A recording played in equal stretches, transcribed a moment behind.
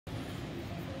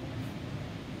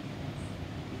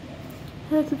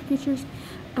features.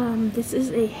 This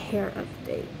is a hair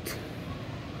update.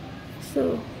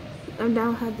 So I've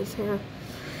now had this hair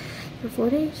for 4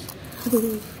 days. I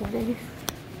believe 4 days.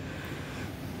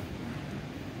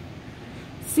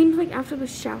 Seems like after the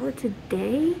shower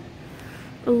today,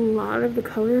 a lot of the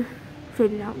color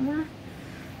faded out more.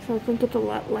 So I think it's a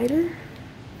lot lighter.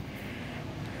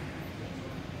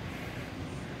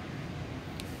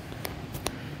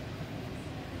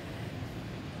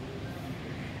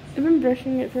 I've been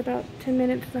brushing it for about 10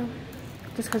 minutes though,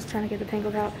 just because I'm trying to get the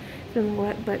tangles out. It's been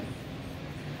wet, but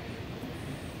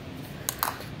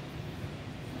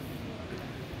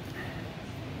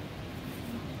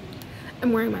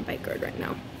I'm wearing my bike guard right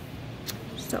now.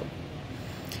 So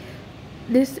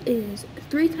this is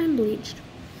 3-time bleached.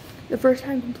 The first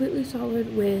time completely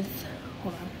solid with,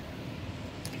 hold on.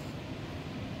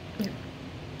 Yeah.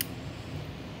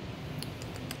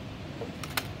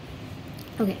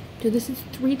 Okay, so this is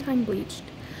 3-time bleached.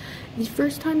 The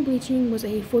first time bleaching was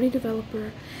a 40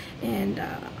 developer and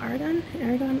Argon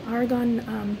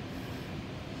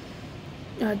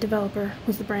developer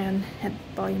was the brand, had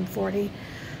volume 40,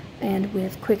 and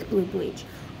with Quick Blue bleach.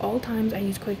 All times I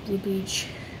used Quick Blue bleach,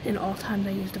 and all times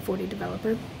I used a 40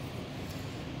 developer.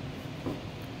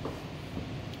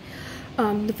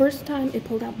 The first time it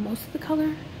pulled out most of the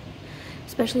color,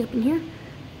 especially up in here.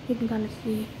 You can kind of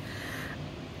see.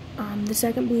 The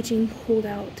second bleaching pulled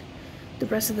out the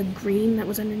rest of the green that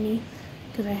was underneath,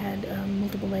 because I had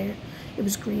multiple layers. It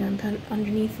was green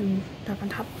underneath and dark on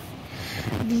top.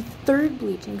 The third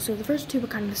bleaching, so the first two were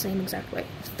kind of the same exact way.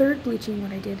 The third bleaching,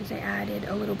 what I did is I added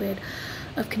a little bit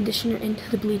of conditioner into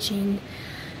the bleaching,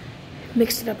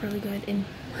 mixed it up really good, and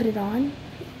put it on.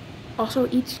 Also,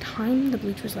 each time the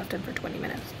bleach was left in for 20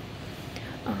 minutes.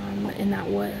 And that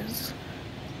was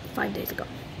 5 days ago.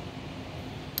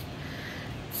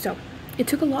 So, it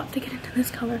took a lot to get into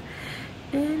this color.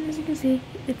 And as you can see,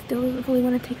 it still doesn't fully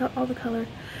want to take out all the color.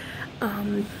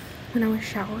 When I was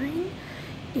showering,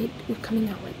 it was coming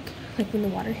out like when the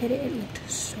water hit it, it looked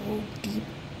so deep.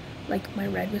 Like my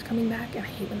red was coming back, and I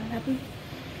hate when that happens.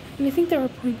 And I think there are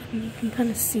points when you can kind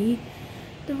of see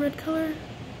the red color,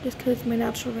 just because my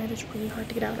natural red is really hard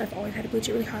to get out. I've always had to bleach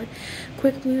it really hard.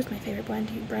 Quick Blue is my favorite brand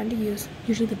to use,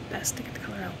 usually the best to get the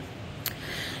color out.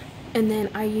 And then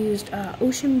I used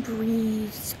Ocean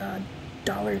Breeze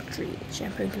Dollar Tree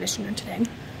shampoo and conditioner today.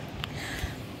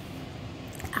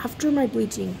 After my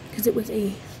bleaching, because it was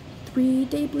a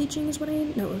 3-day bleaching is what I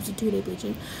did. No, it was a 2-day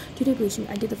bleaching. 2-day bleaching.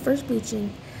 I did the first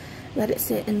bleaching, let it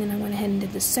sit, and then I went ahead and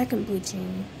did the second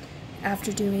bleaching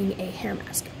after doing a hair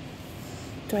mask.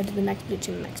 So I did the next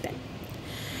bleaching the next day.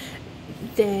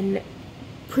 Then,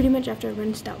 pretty much after I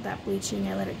rinsed out that bleaching,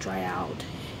 I let it dry out,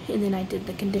 and then I did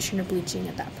the conditioner bleaching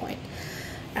at that point.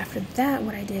 After that,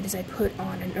 what I did is I put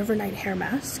on an overnight hair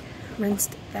mask,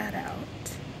 rinsed that out,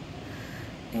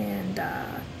 and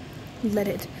let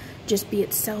it just be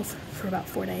itself for about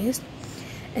 4 days.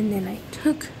 And then I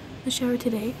took the shower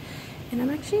today, and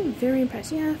I'm actually very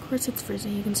impressed. Yeah, of course it's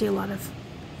frizzy. You can see a lot of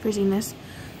frizziness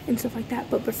and stuff like that,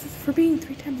 but for being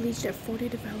 3-time bleached at 40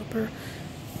 developer,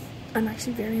 I'm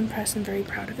actually very impressed and very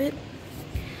proud of it.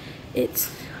 It's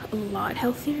a lot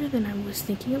healthier than I was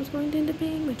thinking it was going to end up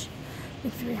being, which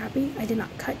makes me very happy. I did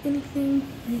not cut anything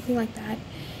like that.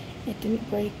 It didn't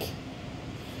break.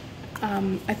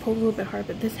 I pulled a little bit hard,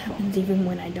 but this happens even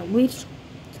when I don't bleach.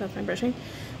 So that's my brushing,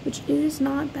 which is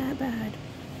not that bad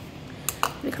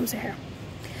when it comes to hair.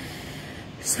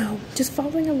 So just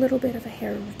following a little bit of a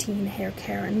hair routine, hair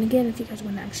care. And again, if you guys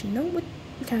want to actually know what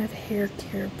kind of hair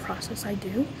care process I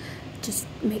do, just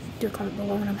do a comment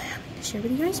below and I'm happy to share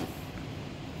with you guys.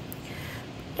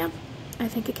 Yeah, I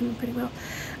think it came out pretty well.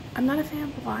 I'm not a fan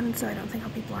of blonde, so I don't think I'll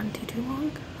be blonde too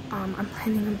long. I'm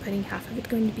planning on putting half of it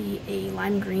going to be a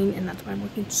lime green, and that's why I'm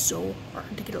working so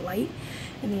hard to get it light,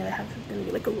 and the other half is going to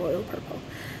be like a royal purple.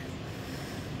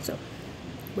 So,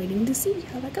 waiting to see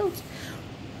how that goes.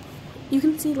 You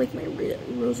can see like my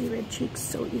rosy red cheeks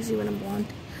so easy when I'm blonde.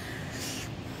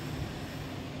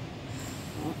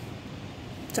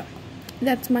 So,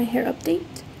 that's my hair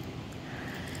update.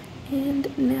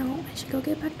 And now I should go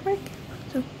get back to work.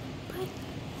 So,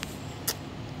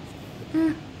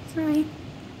 bye. Sorry.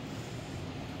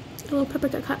 A little pepper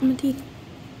got caught in my teeth.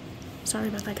 Sorry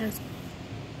about that, guys.